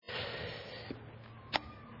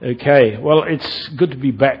Okay, well, it's good to be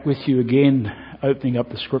back with you again, opening up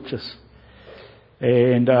the scriptures.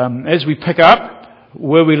 And as we pick up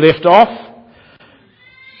where we left off,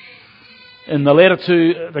 in the letter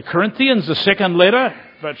to the Corinthians, the second letter,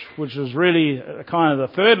 which is really kind of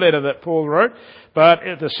the third letter that Paul wrote, but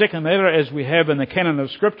the second letter as we have in the canon of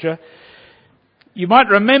Scripture, you might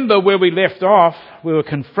remember where we left off, we were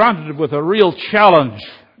confronted with a real challenge.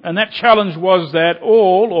 And that challenge was that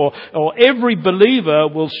all or every believer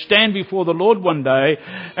will stand before the Lord one day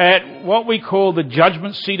at what we call the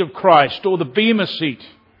judgment seat of Christ, or the Bema seat.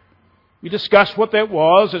 We discussed what that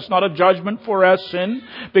was. It's not a judgment for our sin,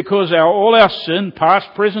 because all our sin,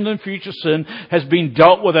 past, present and future sin, has been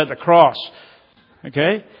dealt with at the cross.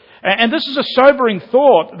 Okay? And this is a sobering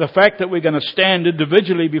thought, the fact that we're going to stand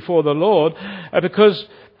individually before the Lord, because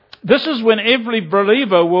this is when every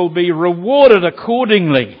believer will be rewarded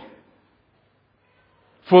accordingly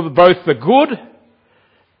for both the good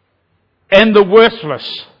and the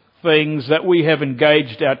worthless things that we have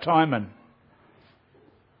engaged our time in.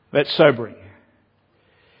 That's sobering.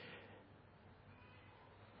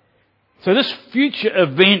 So this future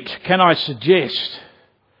event, can I suggest,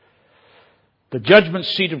 the judgment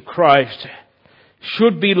seat of Christ,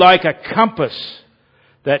 should be like a compass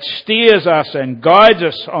that steers us and guides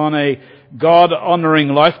us on a God-honouring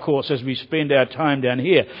life course as we spend our time down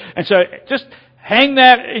here. And so just hang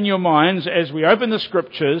that in your minds as we open the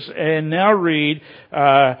Scriptures and now read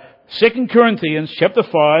 2 Corinthians chapter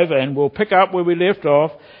 5, and we'll pick up where we left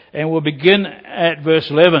off, and we'll begin at verse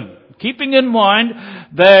 11. Keeping in mind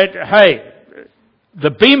that, hey,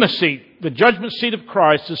 the Bema seat, the judgment seat of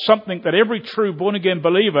Christ, is something that every true born-again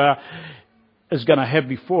believer is going to have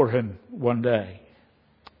before him one day.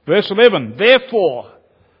 Verse 11, therefore,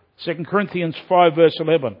 2 Corinthians 5 verse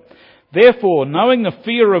 11, therefore, knowing the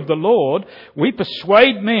fear of the Lord, we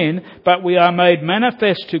persuade men, but we are made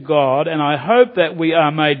manifest to God, and I hope that we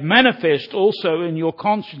are made manifest also in your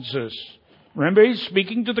consciences. Remember, he's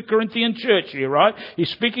speaking to the Corinthian church here, right? He's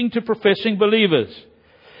speaking to professing believers.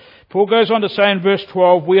 Paul goes on to say in verse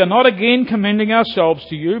 12, we are not again commending ourselves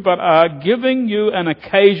to you, but are giving you an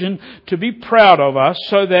occasion to be proud of us,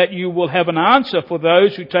 so that you will have an answer for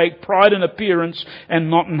those who take pride in appearance and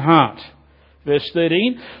not in heart. Verse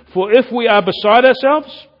 13, for if we are beside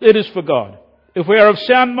ourselves, it is for God. If we are of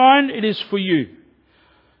sound mind, it is for you.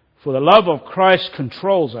 For the love of Christ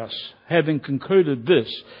controls us, having concluded this,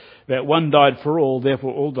 that one died for all,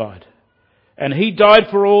 therefore all died. And he died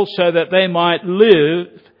for all so that they might live,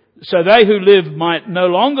 so they who live might no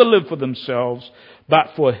longer live for themselves,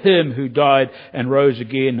 but for him who died and rose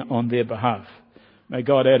again on their behalf. May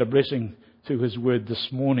God add a blessing to his word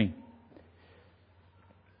this morning.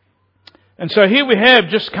 And so here we have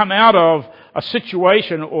just come out of a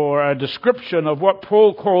situation or a description of what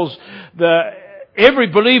Paul calls every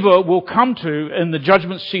believer will come to in the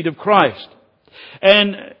judgment seat of Christ.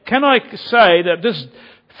 And can I say that this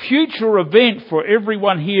future event for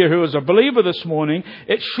everyone here who is a believer this morning,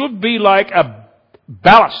 it should be like a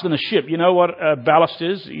ballast in a ship. You know what a ballast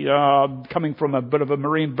is? Coming from a bit of a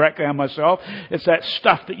marine background myself, it's that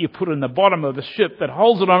stuff that you put in the bottom of the ship that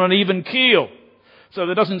holds it on an even keel, so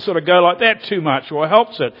that it doesn't sort of go like that too much, or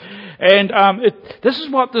helps it. And this is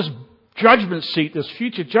what this judgment seat, this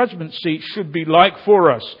future judgment seat, should be like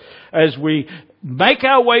for us as we make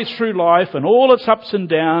our way through life and all its ups and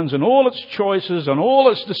downs and all its choices and all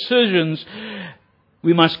its decisions.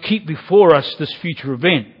 We must keep before us this future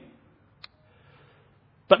event.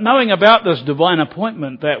 But knowing about this divine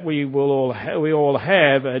appointment that we all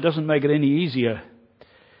have, it doesn't make it any easier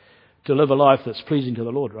to live a life that's pleasing to the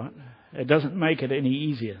Lord, right? It doesn't make it any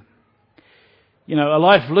easier. You know, a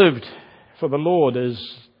life lived for the Lord is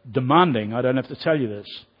demanding. I don't have to tell you this.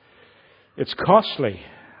 It's costly.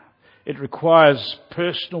 It requires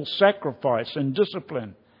personal sacrifice and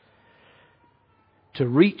discipline to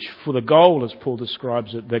reach for the goal, as Paul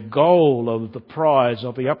describes it, the goal of the prize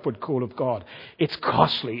of the upward call of God. It's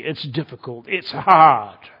costly, it's difficult, it's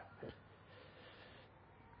hard.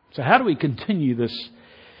 So how do we continue this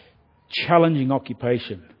challenging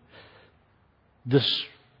occupation? This,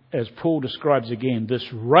 as Paul describes again,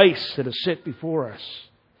 this race that is set before us.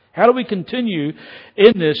 How do we continue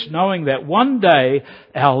in this, knowing that one day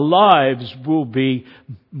our lives will be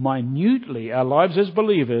our lives as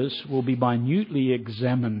believers will be minutely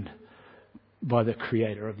examined by the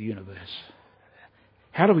Creator of the universe?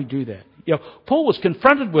 How do we do that? You know, Paul was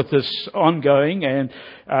confronted with this ongoing and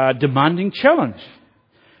demanding challenge.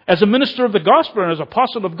 As a minister of the gospel and as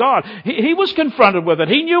apostle of God, he was confronted with it.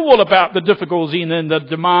 He knew all about the difficulty and the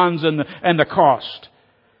demands and the cost.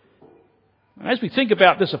 And as we think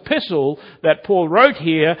about this epistle that Paul wrote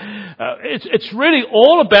here, it's really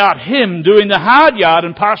all about him doing the hard yard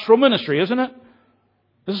in pastoral ministry, isn't it?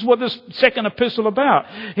 This is what this second epistle about.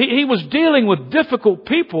 He was dealing with difficult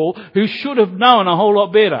people who should have known a whole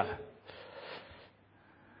lot better.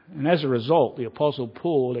 And as a result, the Apostle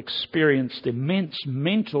Paul experienced immense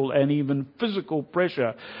mental and even physical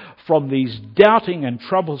pressure from these doubting and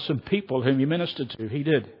troublesome people whom he ministered to. He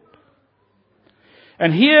did.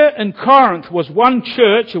 And here in Corinth was one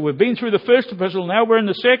church, and we've been through the first epistle, now we're in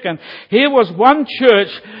the second. Here was one church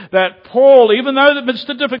that Paul, even though amidst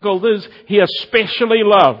the difficulties, he especially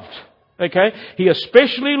loved. Okay? He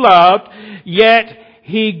especially loved, yet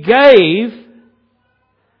he gave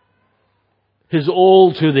his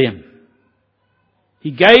all to them. He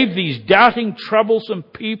gave these doubting, troublesome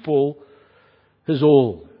people his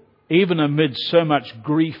all, even amid so much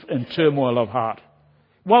grief and turmoil of heart.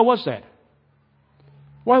 Why was that?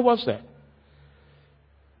 Why was that?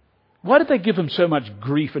 Why did they give him so much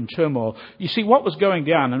grief and turmoil? You see, what was going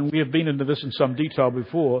down, and we have been into this in some detail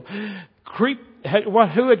before,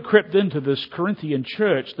 who had crept into this Corinthian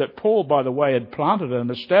church that Paul, by the way, had planted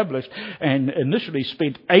and established and initially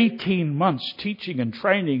spent 18 months teaching and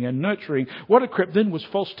training and nurturing. What had crept in was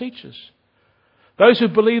false teachers. Those who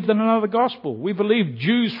believed in another gospel. We believe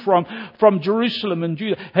Jews from Jerusalem and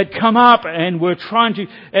Judah had come up and were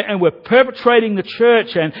were perpetrating the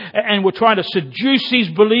church and were trying to seduce these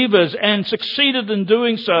believers, and succeeded in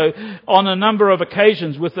doing so on a number of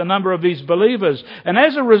occasions with a number of these believers. And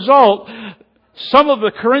as a result, some of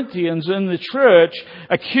the Corinthians in the church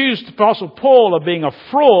accused the Apostle Paul of being a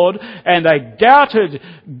fraud, and they doubted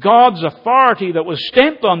God's authority that was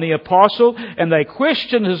stamped on the apostle, and they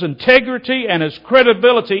questioned his integrity and his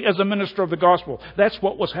credibility as a minister of the gospel. That's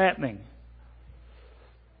what was happening.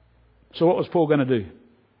 So what was Paul going to do?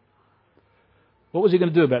 What was he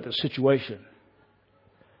going to do about this situation?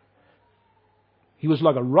 He was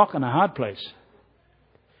like a rock in a hard place.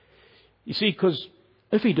 You see, because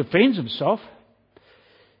if he defends himself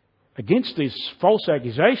against this false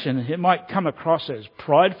accusation, it might come across as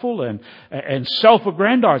prideful and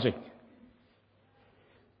self-aggrandizing.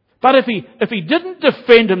 But if he didn't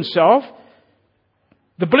defend himself,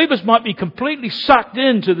 the believers might be completely sucked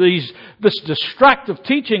into this destructive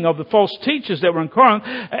teaching of the false teachers that were in Corinth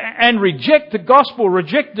and reject the gospel,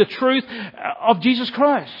 reject the truth of Jesus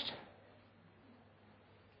Christ.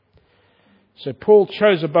 So Paul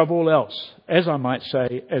chose above all else, as I might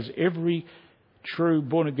say, as every true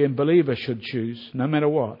born-again believer should choose, no matter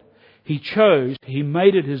what. He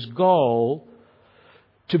made it his goal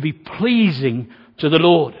to be pleasing to the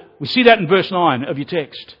Lord. We see that in verse 9 of your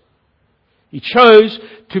text. He chose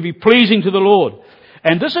to be pleasing to the Lord.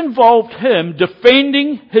 And this involved him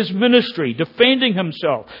defending his ministry, defending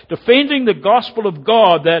himself, defending the gospel of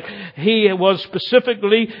God that he was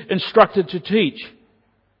specifically instructed to teach.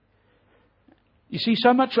 You see,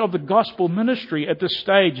 so much of the gospel ministry at this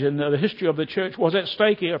stage in the history of the church was at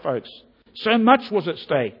stake here, folks. So much was at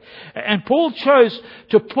stake. And Paul chose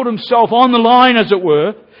to put himself on the line, as it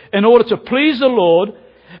were, in order to please the Lord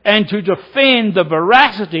and to defend the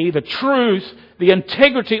veracity, the truth, the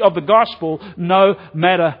integrity of the gospel, no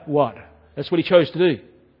matter what. That's what he chose to do.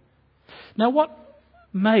 Now, what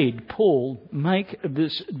made Paul make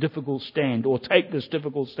this difficult stand, or take this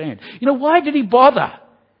difficult stand? Why did he bother?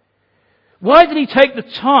 Why did he take the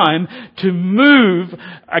time to move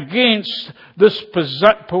against this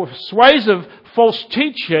persuasive false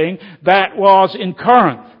teaching that was in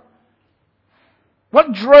Corinth?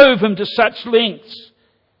 What drove him to such lengths?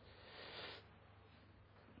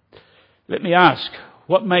 Let me ask,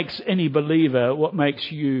 what makes any believer, what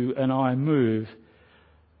makes you and I move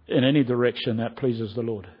in any direction that pleases the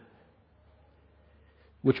Lord?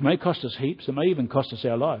 Which may cost us heaps, it may even cost us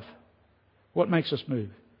our life. What makes us move?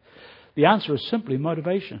 The answer is simply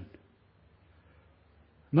motivation.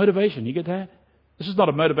 Motivation, you get that? This is not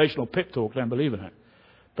a motivational pep talk, don't believe in it.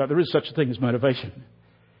 But there is such a thing as motivation.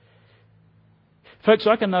 Folks,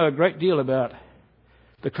 I can know a great deal about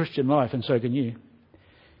the Christian life, and so can you.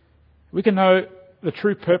 We can know the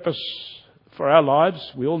true purpose for our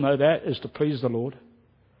lives, we all know that, is to please the Lord.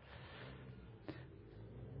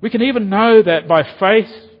 We can even know that by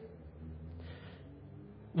faith,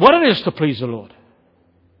 what it is to please the Lord.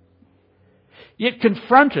 Yet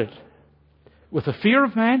confronted with the fear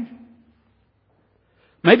of man,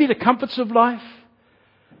 maybe the comforts of life,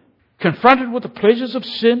 confronted with the pleasures of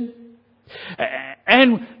sin,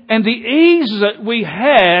 and the ease that we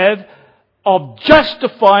have of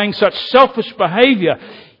justifying such selfish behaviour.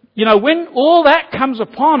 When all that comes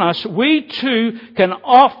upon us, we too can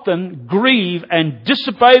often grieve and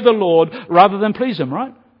disobey the Lord rather than please Him,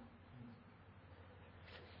 right?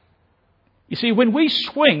 You see, when we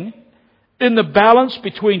swing in the balance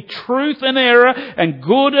between truth and error and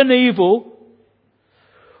good and evil,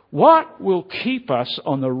 what will keep us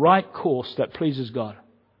on the right course that pleases God?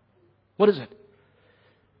 What is it?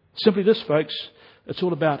 Simply this, folks. It's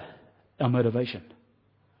all about our motivation.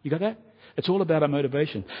 You got that? It's all about our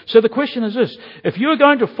motivation. So the question is this: if you're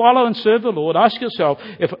going to follow and serve the Lord, ask yourself,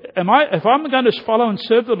 if I'm going to follow and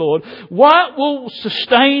serve the Lord, what will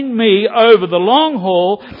sustain me over the long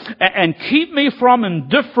haul and keep me from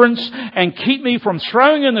indifference and keep me from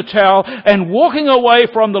throwing in the towel and walking away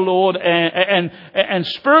from the Lord and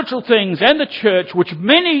spiritual things and the church, which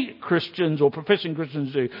many Christians or professing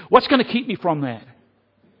Christians do? What's going to keep me from that?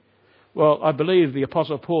 Well, I believe the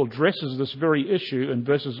Apostle Paul addresses this very issue in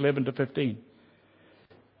verses 11 to 15.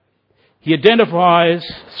 He identifies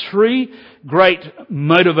 3 great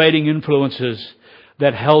motivating influences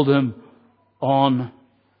that held him on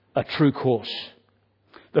a true course.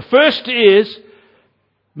 The first is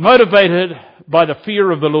motivated by the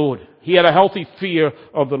fear of the Lord. He had a healthy fear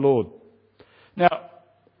of the Lord. Now,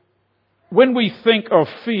 when we think of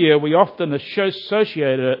fear, we often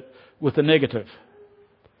associate it with the negative.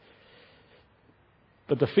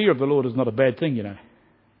 But the fear of the Lord is not a bad thing, you know.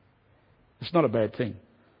 It's not a bad thing.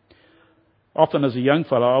 Often as a young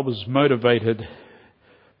fellow, I was motivated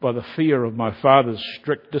by the fear of my father's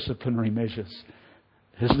strict disciplinary measures.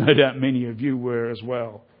 There's no doubt many of you were as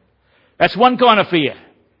well. That's one kind of fear.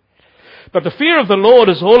 But the fear of the Lord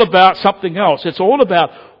is all about something else. It's all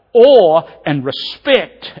about awe and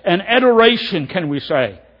respect and adoration, can we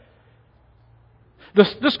say.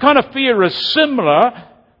 This kind of fear is similar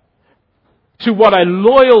to what a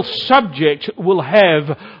loyal subject will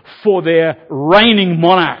have for their reigning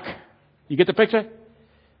monarch. You get the picture?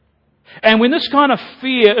 And when this kind of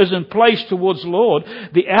fear is in place towards the Lord,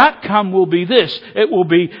 the outcome will be this. It will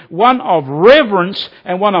be one of reverence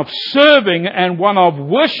and one of serving and one of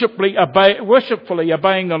worshipfully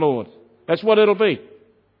obeying the Lord. That's what it'll be.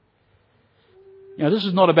 Now, this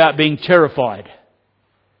is not about being terrified.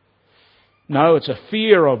 No, it's a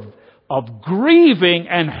fear of grieving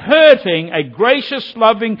and hurting a gracious,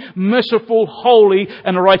 loving, merciful, holy,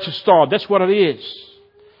 and a righteous God. That's what it is.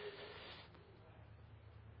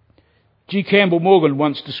 G. Campbell Morgan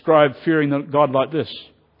once described fearing God like this: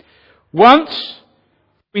 once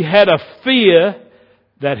we had a fear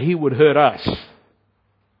that He would hurt us,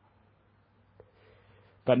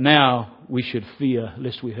 but now we should fear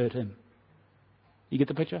lest we hurt Him. You get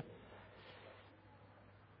the picture?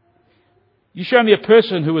 You show me a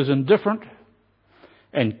person who is indifferent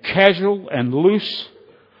and casual and loose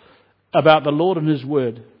about the Lord and His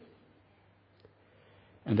Word,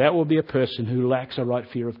 and that will be a person who lacks a right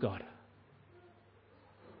fear of God.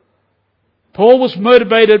 Paul was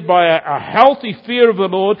motivated by a healthy fear of the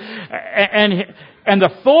Lord, and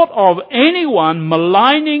the thought of anyone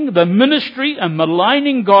maligning the ministry and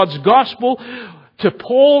maligning God's gospel, to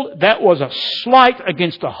Paul, that was a slight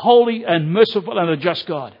against a holy and merciful and a just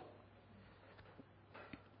God.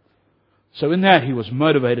 So in that, he was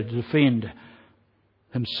motivated to defend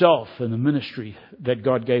himself and the ministry that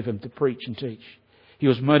God gave him to preach and teach. He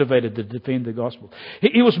was motivated to defend the gospel.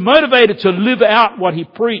 He was motivated to live out what he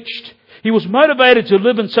preached. He was motivated to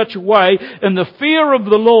live in such a way in the fear of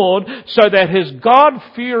the Lord, so that his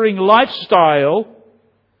God-fearing lifestyle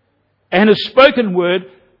and his spoken word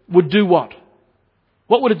would do what?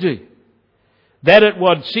 What would it do? That it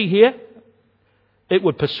would, see here, it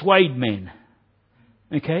would persuade men.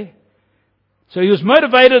 Okay? So he was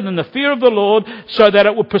motivated in the fear of the Lord so that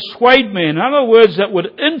it would persuade men. In other words, that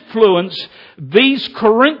would influence these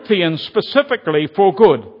Corinthians specifically for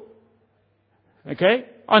good. Okay?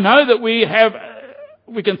 I know that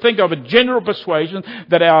we can think of a general persuasion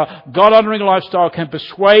that our God-honoring lifestyle can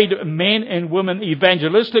persuade men and women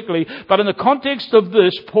evangelistically, but in the context of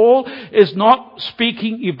this, Paul is not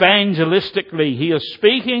speaking evangelistically. He is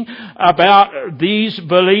speaking about these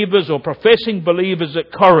believers or professing believers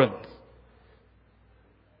at Corinth.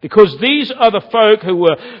 Because these are the folk who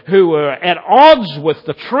were at odds with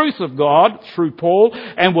the truth of God through Paul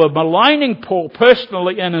and were maligning Paul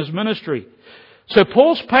personally in his ministry. So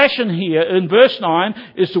Paul's passion here in verse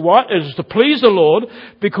 9 is to what? Is to please the Lord,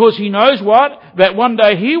 because he knows what? That one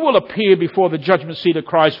day he will appear before the judgment seat of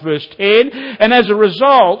Christ, verse 10. And as a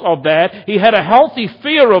result of that, he had a healthy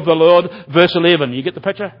fear of the Lord, verse 11. You get the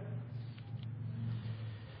picture?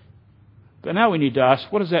 But now we need to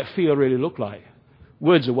ask, what does that fear really look like?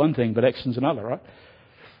 Words are one thing, but action's another, right?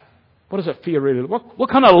 What does that fear really look like? What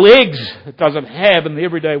kind of legs does it have in the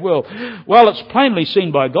everyday world? Well, it's plainly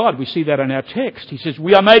seen by God. We see that in our text. He says,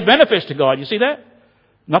 we are made manifest to God. You see that?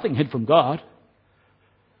 Nothing hid from God.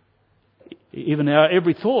 Even our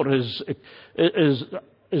every thought is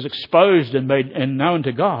exposed and made and known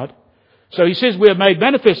to God. So he says we are made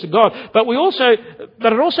manifest to God, but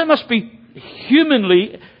it also must be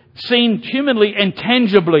seen humanly and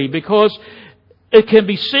tangibly, because it can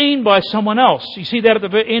be seen by someone else. You see that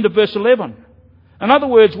at the end of verse 11. In other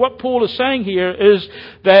words, what Paul is saying here is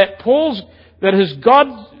that his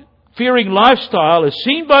God-fearing lifestyle is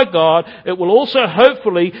seen by God. It will also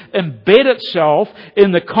hopefully embed itself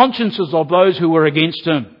in the consciences of those who are against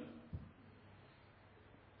him.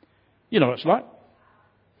 You know what it's like.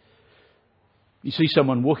 You see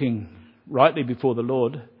someone walking rightly before the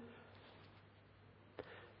Lord,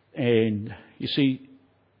 and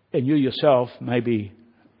you yourself may be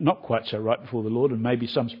not quite so right before the Lord, and maybe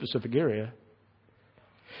some specific area.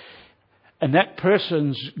 And that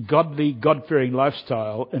person's godly, God-fearing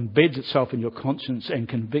lifestyle embeds itself in your conscience and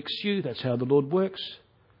convicts you. That's how the Lord works.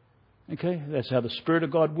 Okay? That's how the Spirit of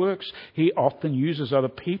God works. He often uses other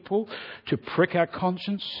people to prick our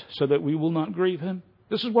conscience so that we will not grieve him.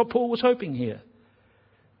 This is what Paul was hoping here.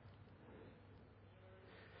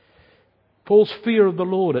 Paul's fear of the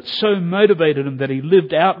Lord, it so motivated him that he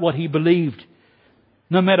lived out what he believed,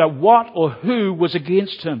 no matter what or who was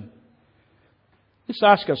against him. Let's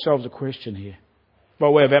ask ourselves a question here, by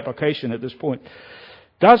way of application at this point.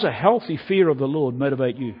 Does a healthy fear of the Lord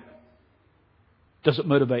motivate you? Does it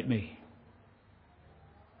motivate me?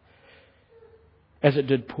 As it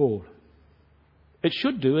did Paul. It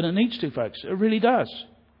should do, and it needs to, folks. It really does.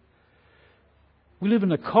 We live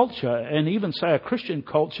in a culture, and even say a Christian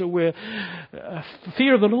culture, where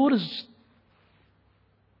fear of the Lord is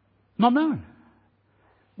not known.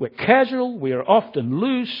 We're casual, we're often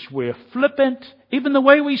loose, we're flippant. Even the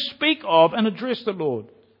way we speak of and address the Lord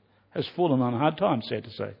has fallen on hard times, sad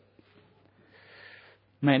to say.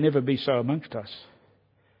 May it never be so amongst us.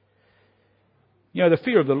 You know, the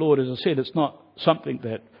fear of the Lord, as I said, it's not something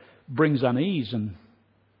that brings unease and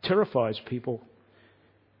terrifies people.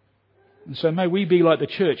 And so may we be like the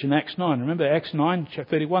church in Acts 9. Remember Acts 9, chapter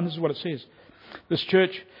 31, this is what it says. This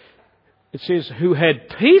church, it says, who had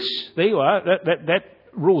peace. There you are. That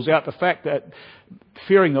rules out the fact that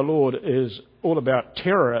fearing the Lord is all about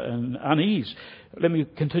terror and unease. Let me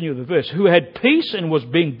continue the verse. Who had peace and was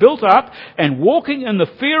being built up and walking in the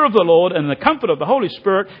fear of the Lord and the comfort of the Holy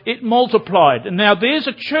Spirit, it multiplied. And now there's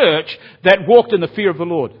a church that walked in the fear of the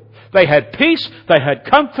Lord. They had peace, they had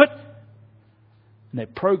comfort, and their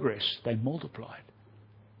progress, they multiplied.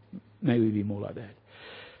 May we be more like that.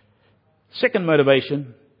 Second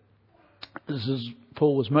motivation,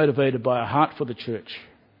 Paul was motivated by a heart for the church.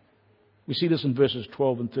 We see this in verses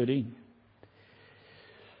 12 and 13.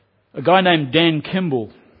 A guy named Dan Kimball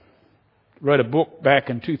wrote a book back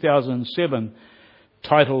in 2007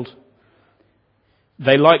 titled,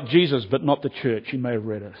 They Like Jesus But Not the Church. You may have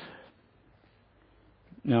read it.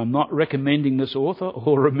 Now, I'm not recommending this author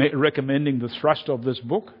or recommending the thrust of this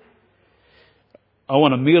book. I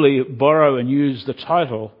want to merely borrow and use the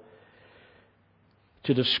title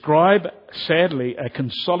to describe, sadly, a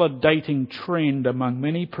consolidating trend among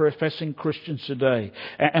many professing Christians today.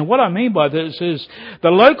 And what I mean by this is the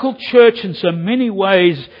local church in so many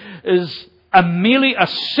ways is merely a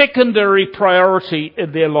secondary priority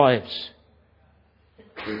in their lives.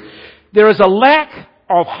 There is a lack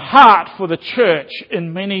of heart for the church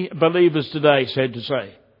in many believers today, sad to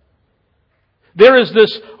say. There is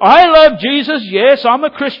this, I love Jesus, yes, I'm a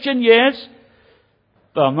Christian, yes,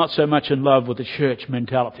 but I'm not so much in love with the church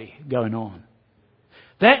mentality going on.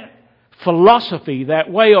 That philosophy,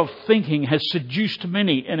 that way of thinking has seduced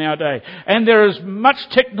many in our day. And there is much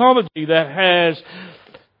technology that has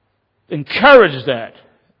encouraged that.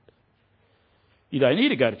 You don't need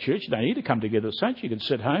to go to church. You don't need to come together as saints. You can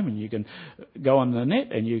sit home and you can go on the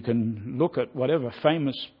net and you can look at whatever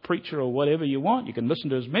famous preacher or whatever you want. You can listen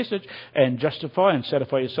to his message and justify and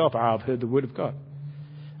satisfy yourself. I've heard the word of God.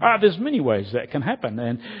 There's many ways that can happen.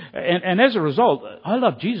 And as a result, I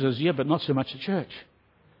love Jesus, yeah, but not so much the church.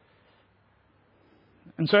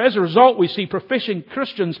 And so as a result, we see professing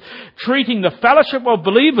Christians treating the fellowship of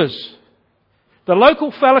believers, the local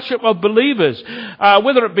fellowship of believers,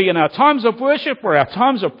 whether it be in our times of worship or our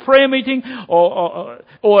times of prayer meeting, or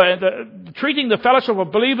treating the fellowship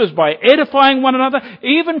of believers by edifying one another,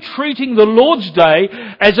 even treating the Lord's Day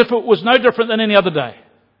as if it was no different than any other day.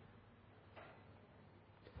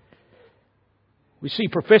 We see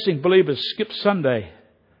professing believers skip Sunday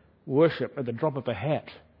worship at the drop of a hat.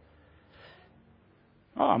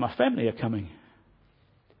 Oh, my family are coming.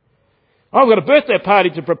 I've got a birthday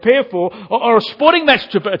party to prepare for, or a sporting match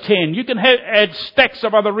to attend. You can add stacks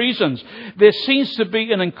of other reasons. There seems to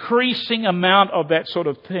be an increasing amount of that sort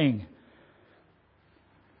of thing.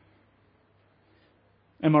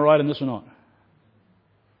 Am I right in this or not?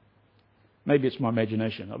 Maybe it's my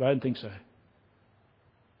imagination. I don't think so.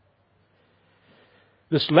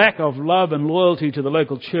 This lack of love and loyalty to the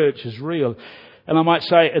local church is real. And I might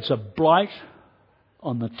say it's a blight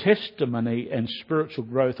on the testimony and spiritual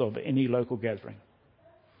growth of any local gathering.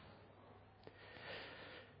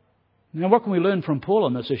 Now, what can we learn from Paul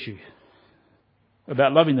on this issue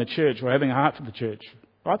about loving the church or having a heart for the church?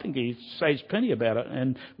 I think he says plenty about it,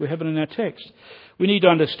 and we have it in our text. We need to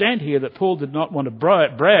understand here that Paul did not want to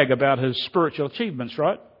brag about his spiritual achievements,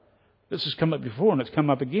 right? This has come up before and it's come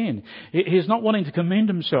up again. He's not wanting to commend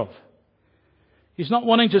himself. He's not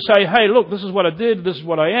wanting to say, hey, look, this is what I did, this is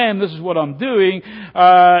what I am, this is what I'm doing,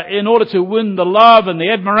 in order to win the love and the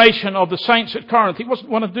admiration of the saints at Corinth. He doesn't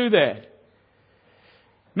want to do that.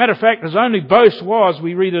 Matter of fact, his only boast was,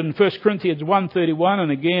 we read it in 1 Corinthians 1:31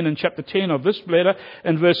 and again in chapter 10 of this letter,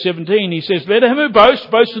 in verse 17, he says, let him who boasts,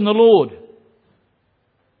 boast in the Lord.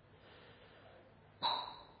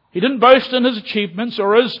 He didn't boast in his achievements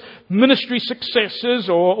or his ministry successes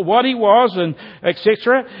or what he was and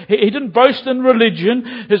etc. He didn't boast in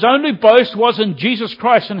religion. His only boast was in Jesus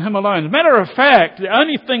Christ and Him alone. As a matter of fact, the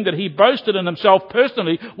only thing that he boasted in himself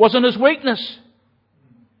personally was in his weakness.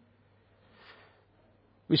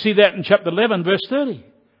 We see that in chapter 11, verse 30.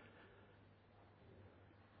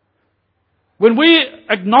 When we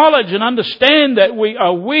acknowledge and understand that we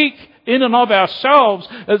are weak in and of ourselves,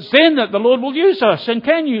 it's then that the Lord will use us and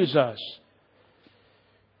can use us.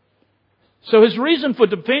 So his reason for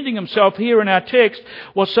defending himself here in our text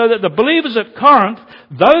was so that the believers at Corinth,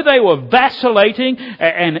 though they were vacillating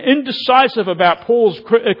and indecisive about Paul's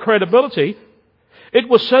credibility, it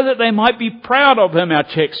was so that they might be proud of him, our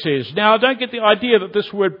text says. Now, don't get the idea that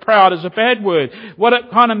this word proud is a bad word. What it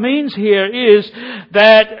kind of means here is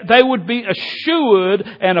that they would be assured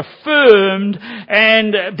and affirmed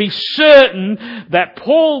and be certain that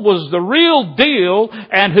Paul was the real deal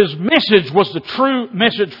and his message was the true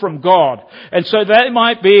message from God. And so they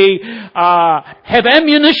might be, have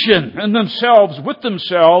ammunition in themselves, with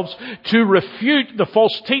themselves, to refute the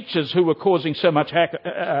false teachers who were causing so much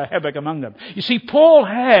havoc among them. You see, Paul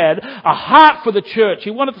had a heart for the church.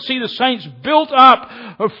 He wanted to see the saints built up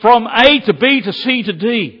from A to B to C to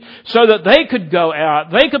D so that they could go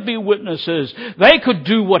out, they could be witnesses, they could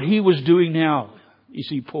do what he was doing now. You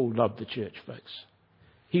see, Paul loved the church, folks.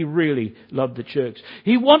 He really loved the church.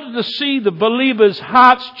 He wanted to see the believers'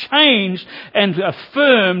 hearts changed and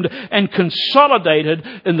affirmed and consolidated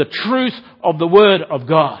in the truth of the Word of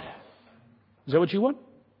God. Is that what you want?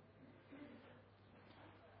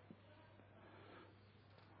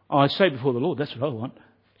 I say before the Lord, that's what I want.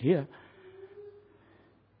 Yeah.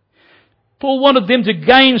 Paul wanted them to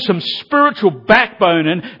gain some spiritual backbone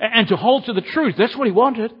and to hold to the truth. That's what he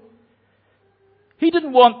wanted. He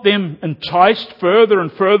didn't want them enticed further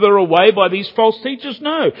and further away by these false teachers.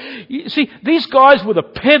 No. You see, these guys were the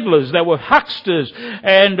peddlers. They were hucksters.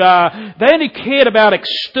 And they only cared about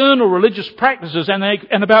external religious practices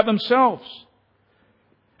and about themselves.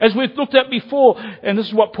 As we've looked at before, and this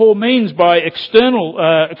is what Paul means by external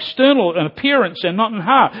in appearance and not in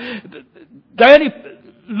heart. They only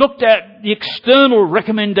looked at the external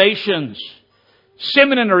recommendations,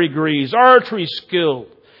 seminary degrees, oratory skill.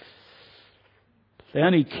 They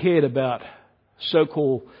only cared about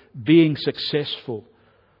so-called being successful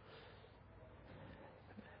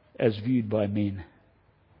as viewed by men.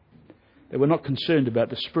 They were not concerned about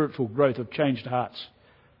the spiritual growth of changed hearts.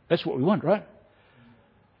 That's what we want, right?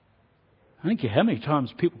 I don't care how many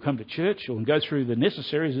times people come to church or go through the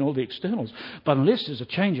necessaries and all the externals, but unless there's a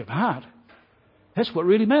change of heart, that's what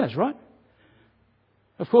really matters, right?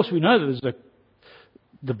 Of course, we know that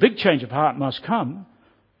the big change of heart must come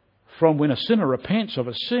from when a sinner repents of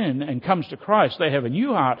a sin and comes to Christ. They have a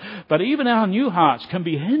new heart. But even our new hearts can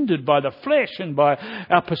be hindered by the flesh and by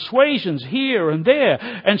our persuasions here and there.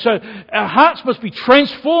 And so our hearts must be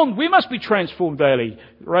transformed. We must be transformed daily.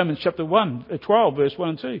 Romans chapter 12, verse 1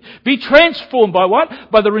 and 2. Be transformed by what?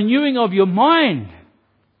 By the renewing of your mind.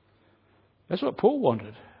 That's what Paul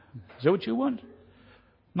wanted. Is that what you want?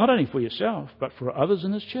 Not only for yourself, but for others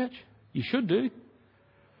in this church. You should do.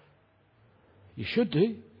 You should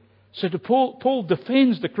do. So Paul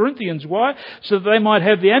defends the Corinthians. Why? So that they might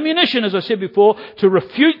have the ammunition, as I said before, to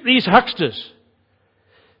refute these hucksters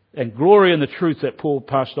and glory in the truth that Paul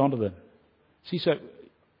passed on to them. See, so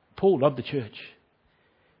Paul loved the church.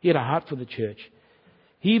 He had a heart for the church.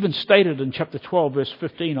 He even stated in chapter 12, verse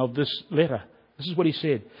 15 of this letter, this is what he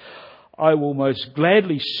said: I will most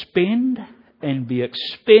gladly spend and be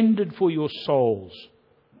expended for your souls.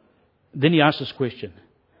 Then he asked this question: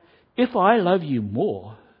 if I love you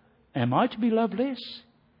more, am I to be loved less?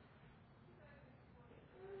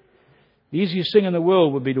 The easiest thing in the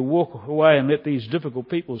world would be to walk away and let these difficult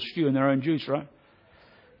people stew in their own juice, right?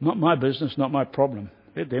 Not my business, not my problem.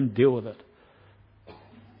 Let them deal with it.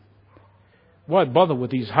 Why bother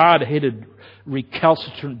with these hard-headed,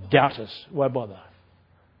 recalcitrant doubters? Why bother?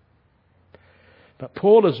 But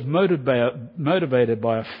Paul is motivated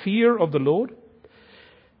by a fear of the Lord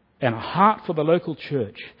and a heart for the local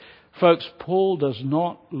church. Folks, Paul does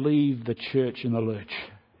not leave the church in the lurch.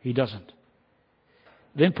 He doesn't.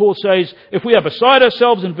 Then Paul says, if we are beside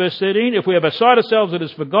ourselves in verse 13, if we are beside ourselves, it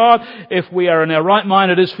is for God. If we are in our right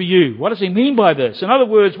mind, it is for you. What does he mean by this? In other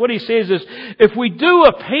words, what he says is, if we do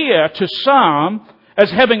appear to some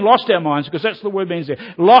as having lost our minds, because that's the word means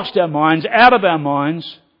there, lost our minds, out of our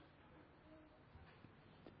minds,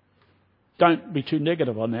 don't be too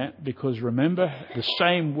negative on that, because remember, the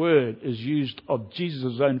same word is used of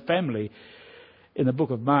Jesus' own family in the book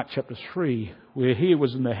of Mark chapter 3, where he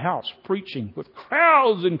was in the house preaching with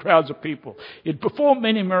crowds and crowds of people. He'd performed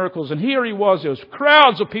many miracles, and here he was. There was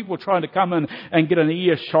crowds of people trying to come in and get an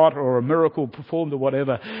earshot or a miracle performed or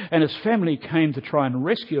whatever. And his family came to try and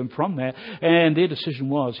rescue him from that, and their decision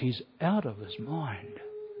was, he's out of his mind.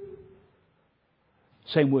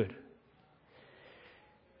 Same word.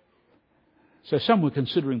 So some were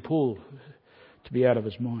considering Paul to be out of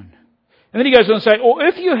his mind. And then he goes on to say, or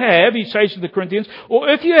if you have, he says to the Corinthians, or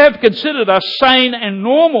if you have considered us sane and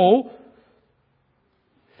normal,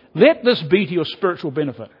 let this be to your spiritual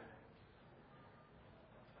benefit.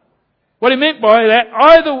 What he meant by that,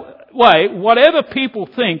 either way, whatever people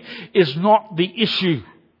think is not the issue.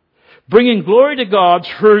 Bringing glory to God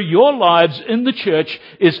through your lives in the church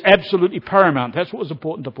is absolutely paramount. That's what was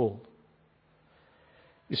important to Paul.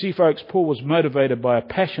 You see, folks, Paul was motivated by a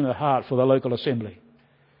passionate heart for the local assembly.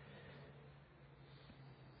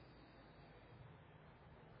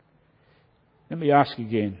 Let me ask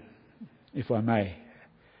again, if I may,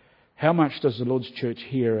 how much does the Lord's church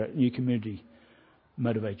here at New Community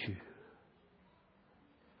motivate you?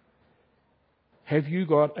 Have you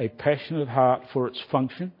got a passionate heart for its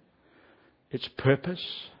function, its purpose,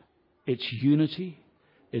 its unity,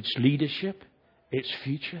 its leadership, its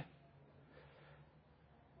future?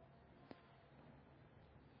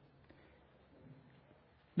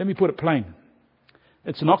 Let me put it plain.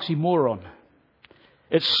 It's an oxymoron.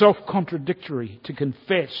 It's self-contradictory to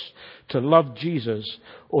confess to love Jesus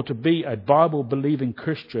or to be a Bible-believing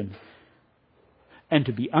Christian and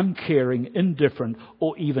to be uncaring, indifferent,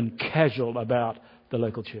 or even casual about the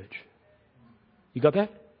local church. You got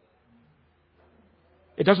that?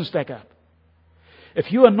 It doesn't stack up.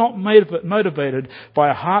 If you are not motivated by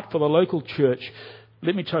a heart for the local church,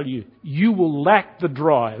 let me tell you, you will lack the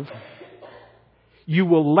drive, you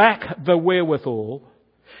will lack the wherewithal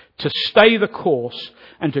to stay the course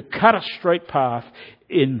and to cut a straight path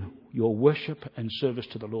in your worship and service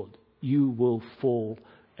to the Lord. You will fall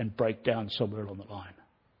and break down somewhere along the line.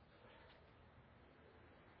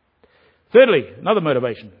 Thirdly, another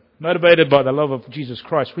motivation. Motivated by the love of Jesus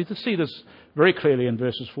Christ. We see this very clearly in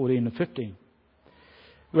verses 14 and 15.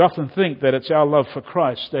 We often think that it's our love for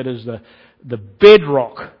Christ that is the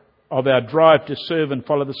bedrock of our drive to serve and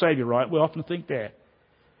follow the Saviour, right? We often think that.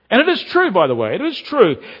 And it is true, by the way. It is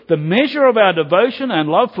true. The measure of our devotion and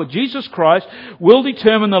love for Jesus Christ will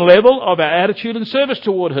determine the level of our attitude and service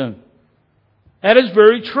toward Him. That is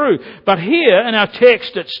very true. But here in our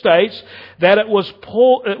text it states that it was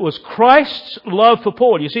Christ's love for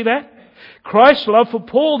Paul. You see that? Christ's love for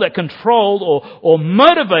Paul that controlled or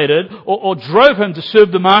motivated or drove him to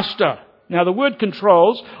serve the Master. Now the word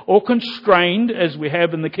controls or constrained, as we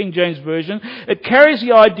have in the King James Version, it carries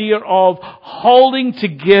the idea of holding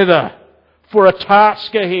together for a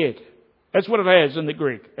task ahead. That's what it has in the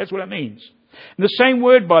Greek. That's what it means. And the same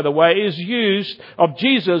word, by the way, is used of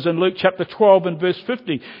Jesus in Luke chapter 12 and verse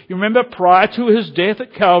 50. You remember prior to His death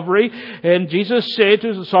at Calvary, and Jesus said to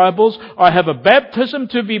His disciples, I have a baptism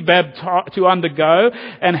to undergo,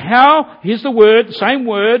 and how, here's the word, same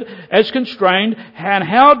word as constrained, and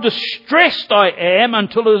how distressed I am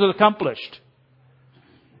until it is accomplished.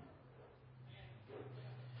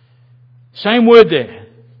 Same word there.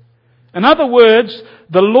 In other words,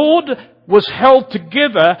 the Lord was held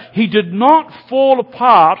together. He did not fall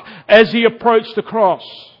apart as He approached the cross,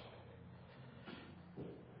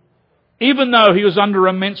 even though He was under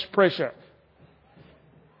immense pressure.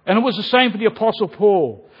 And it was the same for the Apostle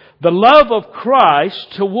Paul. The love of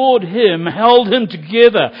Christ toward him held him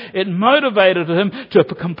together. It motivated him to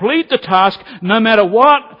complete the task no matter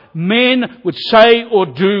what men would say or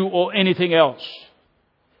do or anything else.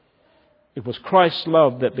 It was Christ's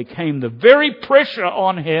love that became the very pressure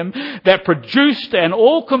on him that produced an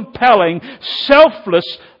all-compelling,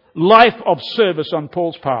 selfless life of service on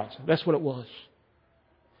Paul's part. That's what it was.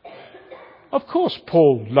 Of course,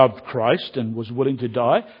 Paul loved Christ and was willing to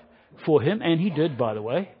die for him, and he did, by the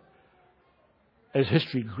way. As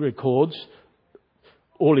history records,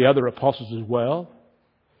 all the other apostles as well.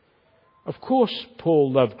 Of course,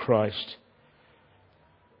 Paul loved Christ.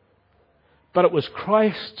 But it was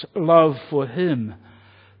Christ's love for him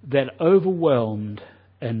that overwhelmed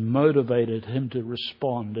and motivated him to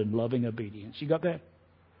respond in loving obedience. You got that?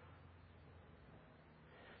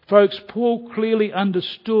 Folks, Paul clearly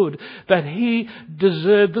understood that he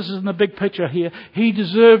deserved, this is in the big picture here, he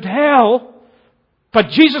deserved hell, but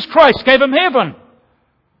Jesus Christ gave him heaven.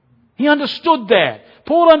 He understood that.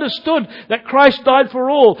 Paul understood that Christ died for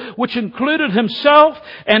all, which included himself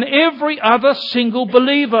and every other single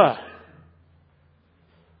believer.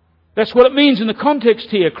 That's what it means in the context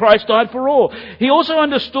here. Christ died for all. He also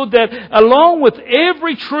understood that along with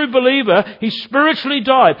every true believer, he spiritually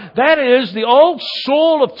died. That is, the old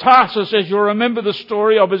Saul of Tarsus, as you'll remember the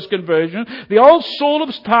story of his conversion, the old Saul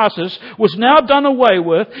of Tarsus was now done away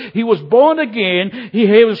with. He was born again. He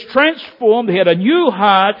was transformed. He had a new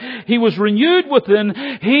heart. He was renewed within.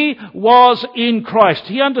 He was in Christ.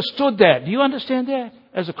 He understood that. Do you understand that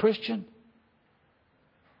as a Christian?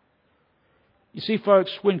 You see, folks,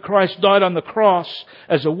 when Christ died on the cross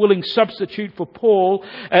as a willing substitute for Paul,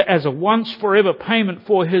 as a once forever payment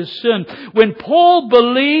for his sin, when Paul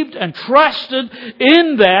believed and trusted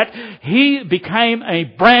in that, he became a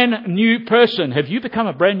brand new person. Have you become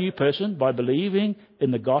a brand new person by believing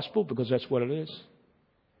in the gospel? Because that's what it is.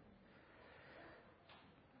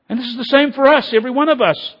 And this is the same for us, every one of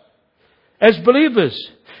us, as believers.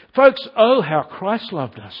 Folks, oh, how Christ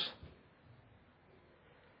loved us.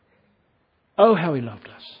 Oh, how he loved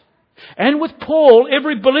us. And with Paul,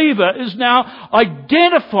 every believer is now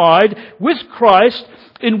identified with Christ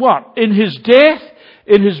in what? In his death,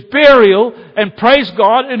 in his burial, and praise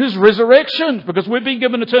God, in his resurrection. Because we've been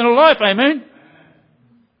given eternal life. Amen?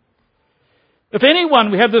 If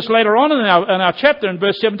anyone, we have this later on in our chapter in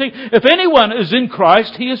verse 17, if anyone is in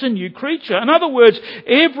Christ, he is a new creature. In other words,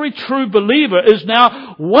 every true believer is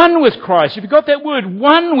now one with Christ. Have you got that word?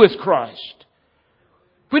 One with Christ.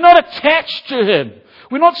 We're not attached to him.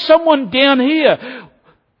 We're not someone down here.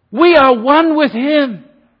 We are one with him.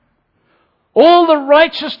 All the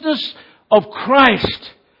righteousness of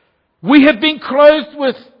Christ we have been clothed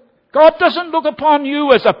with. God doesn't look upon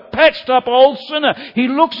you as a patched up old sinner. He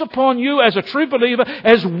looks upon you as a true believer,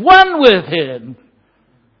 as one with him.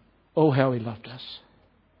 Oh, how he loved us.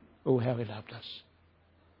 Oh, how he loved us.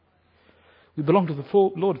 We belong to the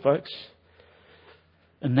Lord, folks.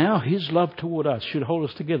 And now his love toward us should hold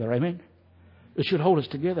us together. Amen? It should hold us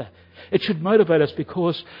together. It should motivate us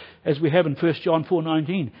because, as we have in 1 John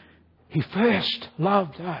 4:19, he first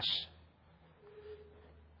loved us.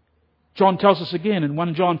 John tells us again in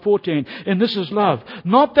 1 John 14, and this is love.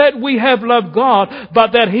 Not that we have loved God,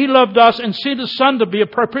 but that he loved us and sent his Son to be a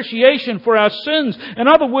propitiation for our sins. In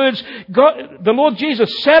other words, God, the Lord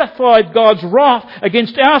Jesus satisfied God's wrath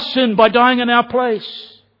against our sin by dying in our place.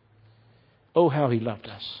 Oh, how he loved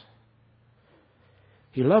us.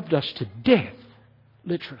 He loved us to death,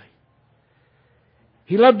 literally.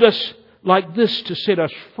 He loved us like this to set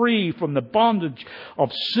us free from the bondage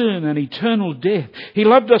of sin and eternal death. He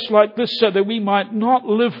loved us like this so that we might not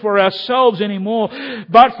live for ourselves anymore,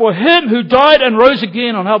 but for him who died and rose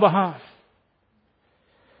again on our behalf.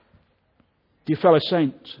 Dear fellow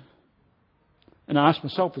saints, and I ask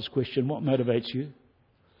myself this question, what motivates you?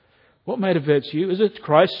 What motivates you? Is it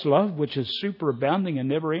Christ's love, which is superabounding and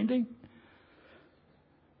never-ending?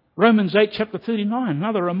 Romans 8, chapter 39,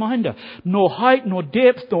 another reminder. Nor height, nor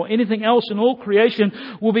depth, nor anything else in all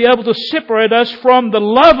creation will be able to separate us from the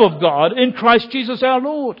love of God in Christ Jesus our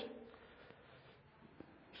Lord.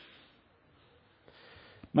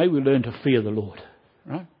 May we learn to fear the Lord,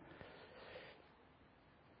 right?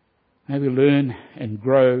 May we learn and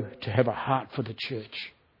grow to have a heart for the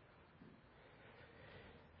church.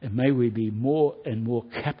 And may we be more and more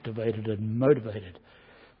captivated and motivated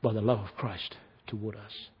by the love of Christ toward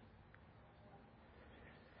us.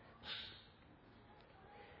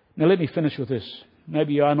 Now let me finish with this.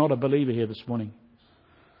 Maybe you are not a believer here this morning.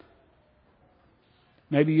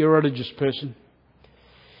 Maybe you're a religious person,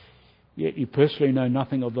 yet you personally know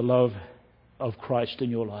nothing of the love of Christ in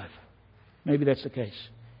your life. Maybe that's the case.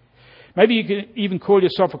 Maybe you can even call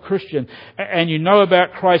yourself a Christian and you know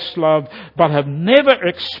about Christ's love, but have never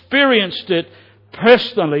experienced it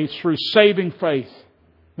personally through saving faith.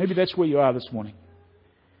 Maybe that's where you are this morning.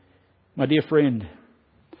 My dear friend,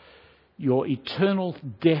 your eternal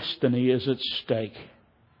destiny is at stake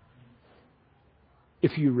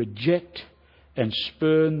if you reject and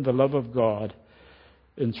spurn the love of God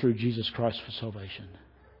in through Jesus Christ for salvation.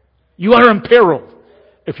 You are in peril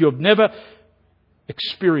if you have never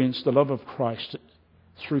experienced the love of Christ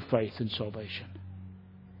through faith in salvation.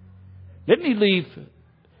 Let me leave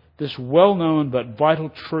this well-known but vital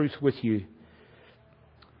truth with you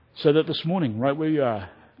so that this morning, right where you are,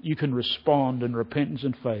 you can respond in repentance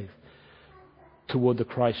and faith toward the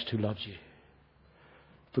Christ who loves you.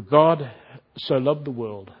 For God so loved the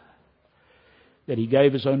world that He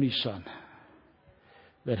gave His only Son,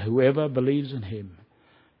 that whoever believes in Him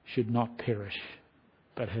should not perish,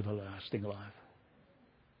 but have everlasting life.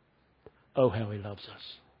 Oh, how He loves us.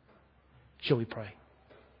 Shall we pray?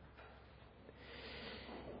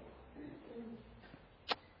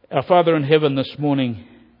 Our Father in heaven, this morning,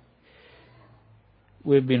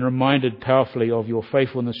 we've been reminded powerfully of Your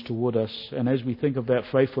faithfulness toward us. And as we think of that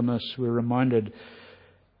faithfulness, we're reminded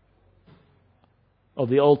of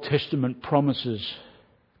the Old Testament promises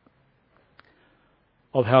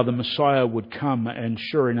of how the Messiah would come. And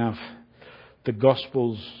sure enough, the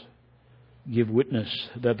Gospels give witness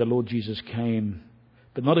that the Lord Jesus came.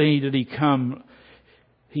 But not only did He come,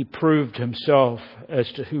 He proved Himself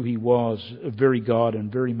as to who He was, a very God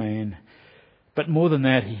and very man. But more than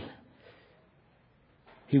that,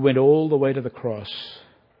 He went all the way to the cross.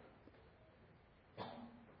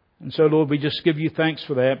 And so, Lord, we just give You thanks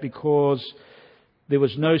for that, because there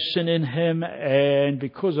was no sin in Him, and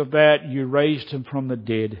because of that, You raised Him from the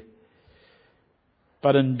dead.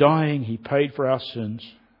 But in dying, He paid for our sins.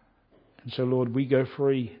 And so, Lord, we go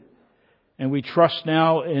free. And we trust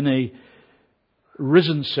now in a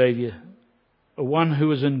risen Saviour, a one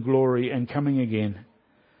who is in glory and coming again.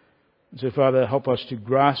 And so, Father, help us to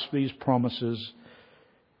grasp these promises.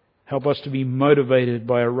 Help us to be motivated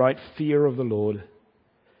by a right fear of the Lord,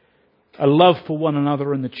 a love for one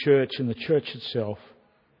another in the church and the church itself.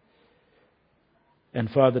 And,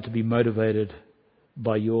 Father, to be motivated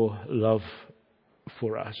by Your love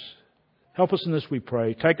for us. Help us in this, we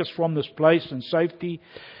pray. Take us from this place in safety.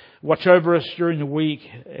 Watch over us during the week.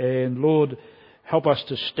 And, Lord, help us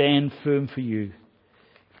to stand firm for You,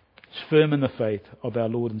 firm in the faith of our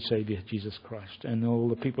Lord and Saviour, Jesus Christ. And all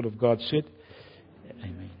the people of God said,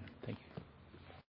 Amen.